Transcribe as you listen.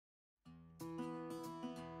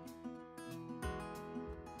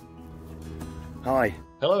Hi.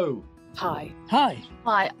 Hello. Hi. Hi.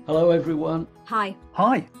 Hi. Hello everyone. Hi.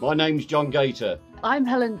 Hi. My name's John Gator. I'm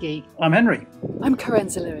Helen Geek. I'm Henry. I'm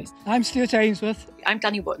Corenza Lewis. I'm Stuart Ainsworth. I'm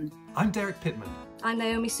Danny Button. I'm Derek Pittman. I'm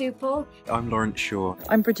Naomi Supel. I'm Lawrence Shaw.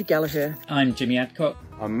 I'm Bridget Gallagher. I'm Jimmy Adcock.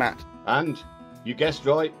 I'm Matt. And, you guessed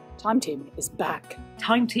right, Time Team is back.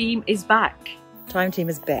 Time Team is back. Time Team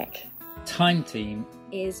is back. Time Team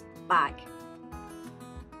Is back.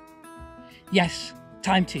 Yes,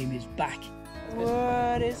 Time Team is back.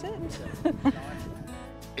 What is it?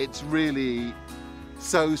 It's really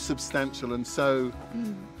so substantial and so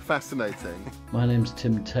fascinating. My name's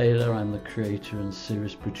Tim Taylor. I'm the creator and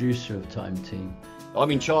series producer of Time Team.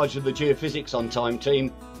 I'm in charge of the geophysics on Time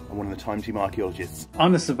Team. I'm one of the Time Team archaeologists.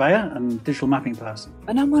 I'm the surveyor and digital mapping person.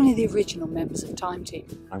 And I'm one of the original members of Time Team.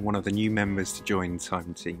 I'm one of the new members to join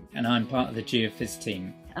Time Team. and I'm part of the geophys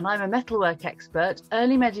team. And I'm a metalwork expert,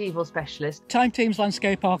 early medieval specialist, Time Team's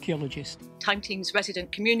landscape archaeologist. Time Team's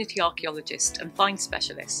resident community archaeologist and find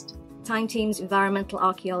specialist. Time Team's environmental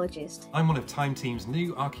archaeologist. I'm one of Time Team's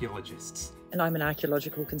new archaeologists. And I'm an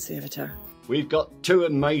archaeological conservator. We've got two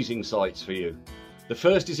amazing sites for you. The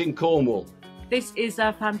first is in Cornwall. This is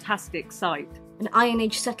a fantastic site. An Iron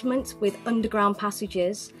Age settlement with underground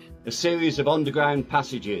passages. A series of underground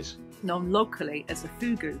passages. Known locally as the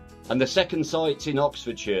Fogou. And the second site's in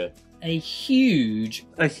Oxfordshire. A huge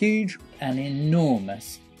and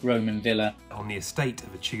enormous Roman villa. On the estate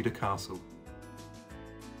of a Tudor castle.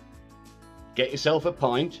 Get yourself a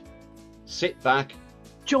pint, sit back.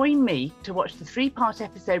 Join me to watch the 3-part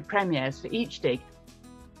episode premieres for each dig.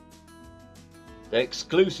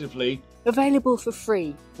 Exclusively Available for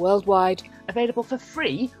free worldwide Available for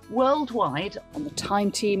free worldwide on the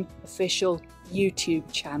Time Team official YouTube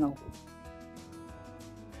channel.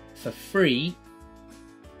 For free,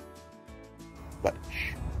 But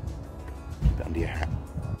shh. Keep it under your hat.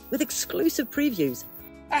 With exclusive previews.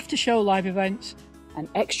 After show live events. And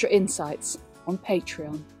extra insights on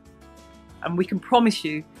Patreon. and we can promise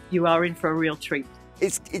you, you are in for a real treat.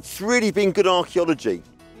 It's really been good archaeology.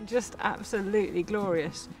 Just absolutely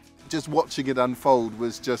glorious. Just watching it unfold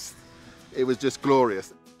was just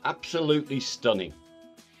glorious. Absolutely stunning.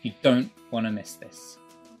 you don't want to miss this.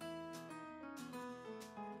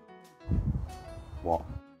 What?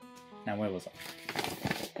 Now, where was I?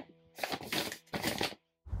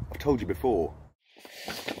 I've told you before.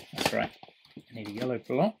 That's right. I need a yellow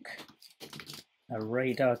block, a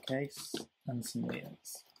radar case, and some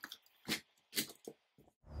wheels.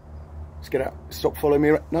 Let's get out. Stop following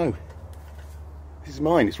me. No. This is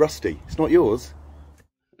mine. It's rusty. It's not yours.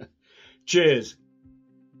 Cheers.